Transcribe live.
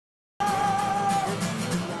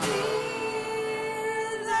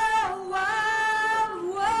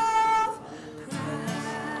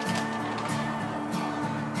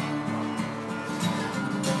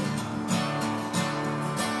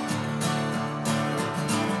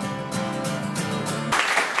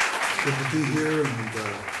Good to be here and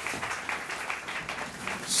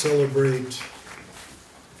celebrate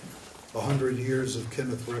 100 years of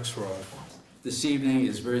Kenneth Rexroth. This evening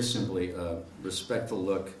is very simply a respectful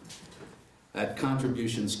look at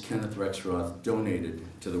contributions Kenneth Rexroth donated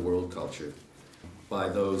to the world culture by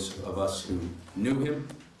those of us who knew him,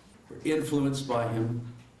 were influenced by him,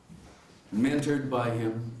 mentored by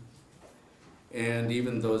him, and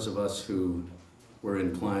even those of us who were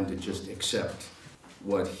inclined to just accept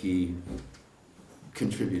what he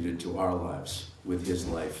contributed to our lives with his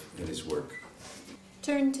life and his work.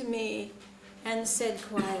 Turned to me and said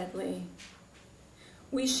quietly,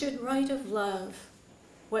 "We should write of love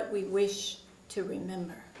what we wish to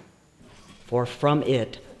remember." For from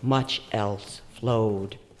it much else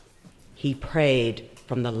flowed. He prayed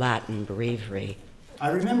from the Latin breviary. I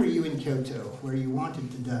remember you in Kyoto, where you wanted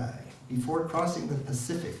to die, before crossing the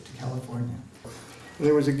Pacific to California.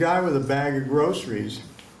 There was a guy with a bag of groceries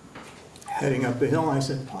heading up the hill, and I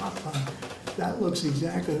said, "Papa, that looks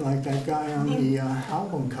exactly like that guy on the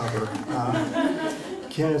album cover,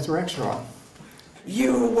 Kenneth Rexroth."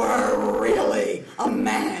 You were really a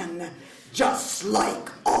man, just like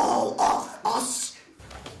all of us.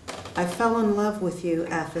 I fell in love with you,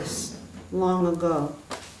 Athos, long ago,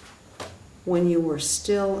 when you were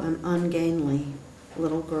still an ungainly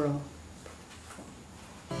little girl.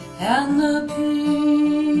 And the peace.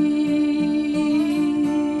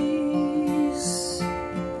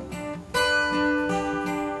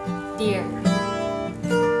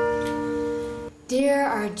 Deer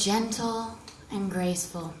are gentle and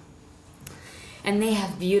graceful, and they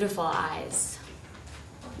have beautiful eyes.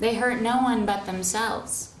 They hurt no one but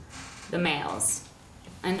themselves, the males,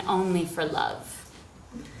 and only for love.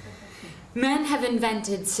 Men have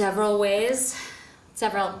invented several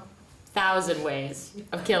thousand ways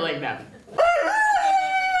of killing them.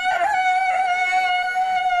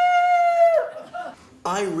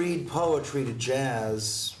 I read poetry to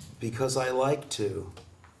jazz because I like to.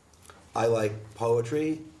 I like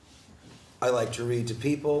poetry. I like to read to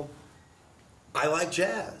people. I like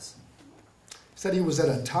jazz. Said he was at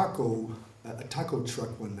a taco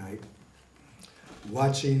truck one night,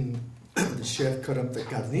 watching the chef cut up the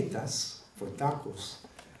carnitas for tacos.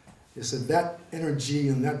 He said that energy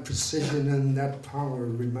and that precision and that power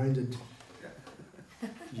reminded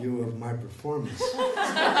you of my performance.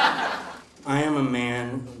 I am a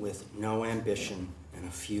man with no ambition and a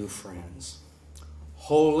few friends,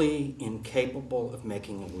 wholly incapable of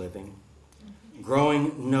making a living,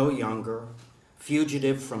 growing no younger,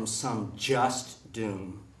 fugitive from some just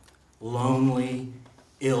doom, lonely,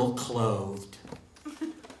 ill-clothed.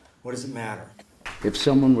 What does it matter? If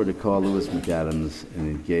someone were to call Lewis McAdams an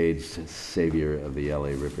engaged savior of the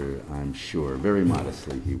LA River, I'm sure, very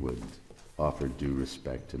modestly, he would offer due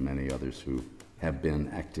respect to many others who have been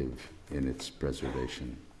active in its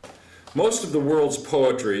preservation. Most of the world's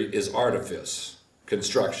poetry is artifice,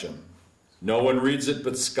 construction. No one reads it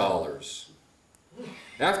but scholars.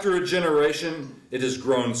 After a generation, it has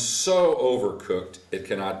grown so overcooked it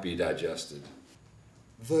cannot be digested.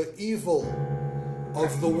 The evil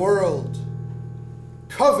of the world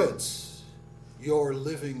covets your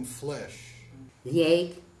living flesh. The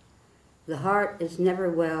ache, the heart is never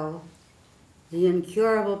well, the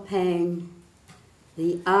incurable pain,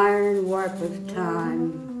 the iron warp of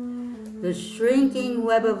time, the shrinking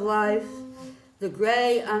web of life, the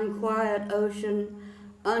gray, unquiet ocean,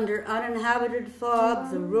 under uninhabited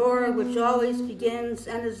fog, the roar which always begins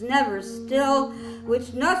and is never still,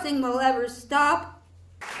 which nothing will ever stop.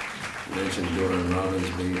 You mentioned Doran Robbins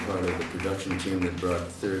being part of the production team that brought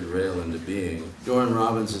Third Rail into being. Doran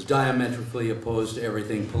Robbins is diametrically opposed to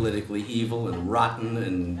everything politically evil and rotten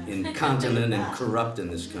and incontinent and corrupt in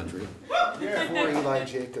this country. Poor Eli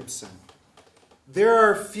Jacobson. There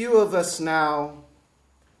are few of us now,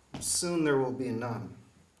 soon there will be none.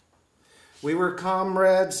 We were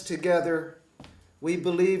comrades together. We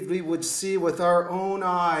believed we would see with our own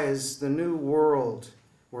eyes the new world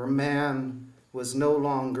where man was no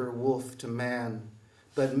longer wolf to man,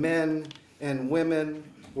 but men and women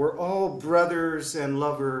were all brothers and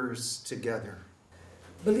lovers together.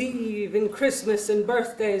 Believe in Christmas and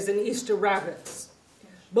birthdays and Easter rabbits.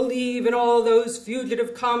 Believe in all those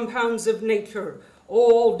fugitive compounds of nature,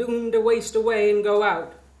 all doomed to waste away and go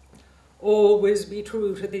out. Always be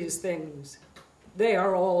true to these things. They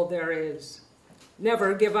are all there is.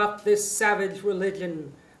 Never give up this savage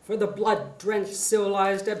religion for the blood-drenched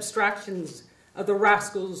civilized abstractions of the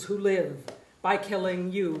rascals who live by killing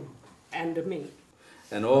you and me.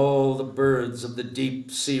 And all the birds of the deep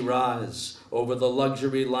sea rise over the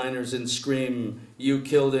luxury liners and scream, "You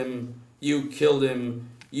killed him, you killed him,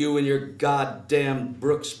 You in your goddamn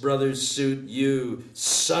Brooks Brothers suit, you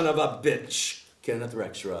son of a bitch. Kenneth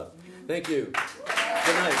Rexroth. Thank you.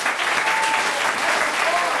 Good night.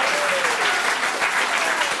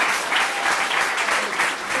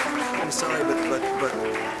 I'm sorry,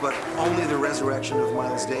 but only the resurrection of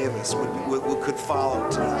Miles Davis could follow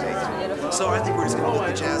tonight. So I think we're just going to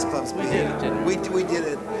let the jazz clubs be. We did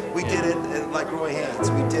it. We did it like Roy Haynes.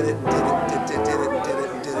 We did it,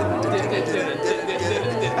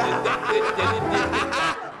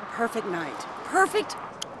 Perfect night. Perfect.